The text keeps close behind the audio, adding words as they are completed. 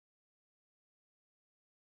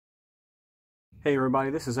Hey everybody,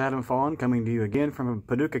 this is Adam Fawn coming to you again from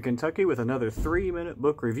Paducah, Kentucky with another 3-minute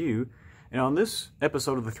book review. And on this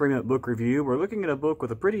episode of the 3-minute book review, we're looking at a book with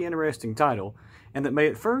a pretty interesting title, and that may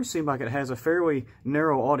at first seem like it has a fairly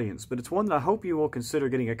narrow audience, but it's one that I hope you will consider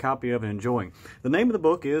getting a copy of and enjoying. The name of the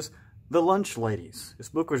book is The Lunch Ladies. This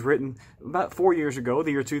book was written about 4 years ago, the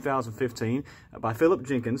year 2015, by Philip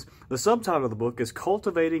Jenkins. The subtitle of the book is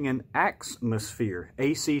Cultivating an Axmosphere,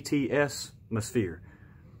 A-C-T-S-mosphere.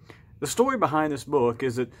 The story behind this book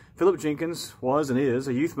is that Philip Jenkins was and is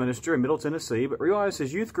a youth minister in Middle Tennessee, but realized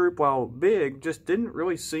his youth group, while big, just didn't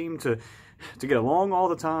really seem to get along all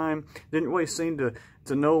the time, didn't really seem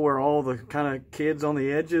to know where all the kind of kids on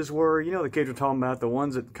the edges were. You know, the kids we're talking about, the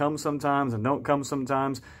ones that come sometimes and don't come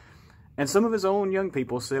sometimes. And some of his own young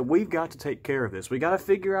people said, we've got to take care of this. We got to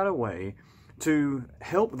figure out a way to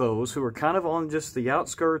help those who are kind of on just the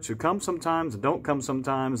outskirts, who come sometimes and don't come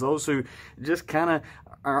sometimes, those who just kind of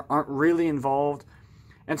aren't really involved.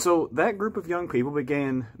 And so that group of young people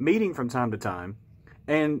began meeting from time to time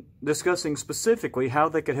and discussing specifically how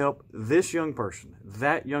they could help this young person,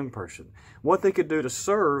 that young person, what they could do to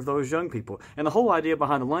serve those young people. And the whole idea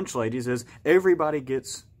behind the Lunch Ladies is everybody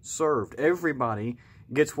gets served. Everybody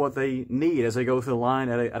gets what they need as they go through the line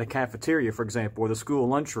at a cafeteria, for example, or the school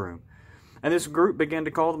lunchroom. And this group began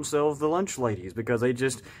to call themselves the Lunch Ladies because they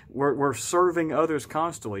just were serving others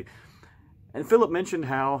constantly. And Philip mentioned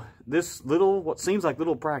how this little, what seems like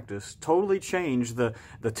little practice, totally changed the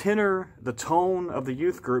tenor, the tone of the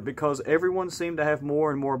youth group, because everyone seemed to have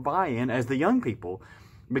more and more buy-in as the young people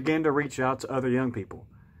began to reach out to other young people.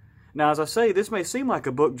 Now, as I say, this may seem like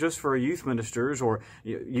a book just for youth ministers or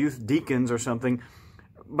youth deacons or something,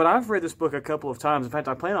 but I've read this book a couple of times. In fact,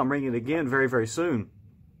 I plan on reading it again very, very soon.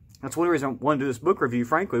 That's one reason I wanted to do this book review,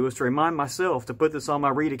 frankly, was to remind myself to put this on my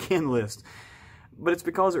read again list. But it's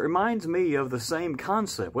because it reminds me of the same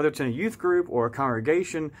concept, whether it's in a youth group or a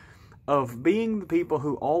congregation, of being the people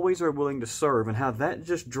who always are willing to serve and how that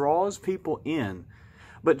just draws people in.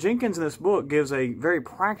 But Jenkins in this book gives a very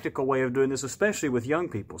practical way of doing this, especially with young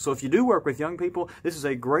people. So if you do work with young people, this is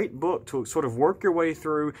a great book to sort of work your way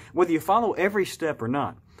through, whether you follow every step or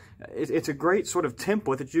not. It's a great sort of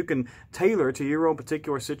template that you can tailor to your own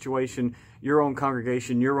particular situation, your own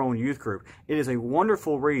congregation, your own youth group. It is a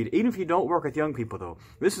wonderful read, even if you don't work with young people, though.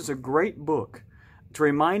 This is a great book to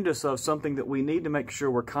remind us of something that we need to make sure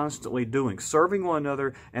we're constantly doing, serving one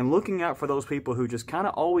another and looking out for those people who just kind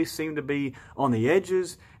of always seem to be on the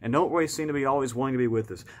edges and don't really seem to be always wanting to be with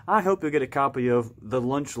us. I hope you'll get a copy of The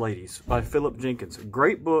Lunch Ladies by Philip Jenkins. A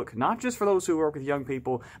great book, not just for those who work with young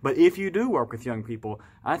people, but if you do work with young people,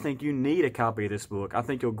 I think you need a copy of this book. I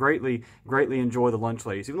think you'll greatly, greatly enjoy The Lunch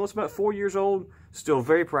Ladies. Even though it's about 4 years old, still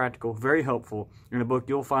very practical, very helpful. In a book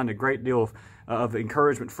you'll find a great deal of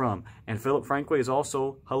encouragement from. And Philip, frankly, is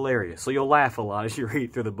also hilarious, so you'll laugh a lot as you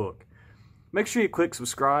read through the book. Make sure you click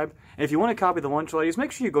subscribe, and if you want a copy of The Lunch Ladies,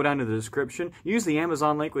 make sure you go down to the description. Use the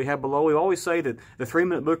Amazon link we have below. We always say that the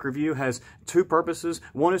 3-minute book review has two purposes.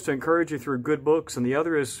 One is to encourage you through good books, and the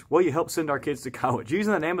other is, well, you help send our kids to college.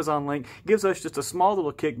 Using that Amazon link gives us just a small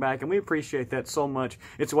little kickback, and we appreciate that so much.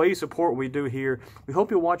 It's a way you support what we do here. We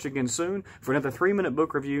hope you'll watch again soon for another 3-minute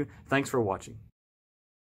book review. Thanks for watching.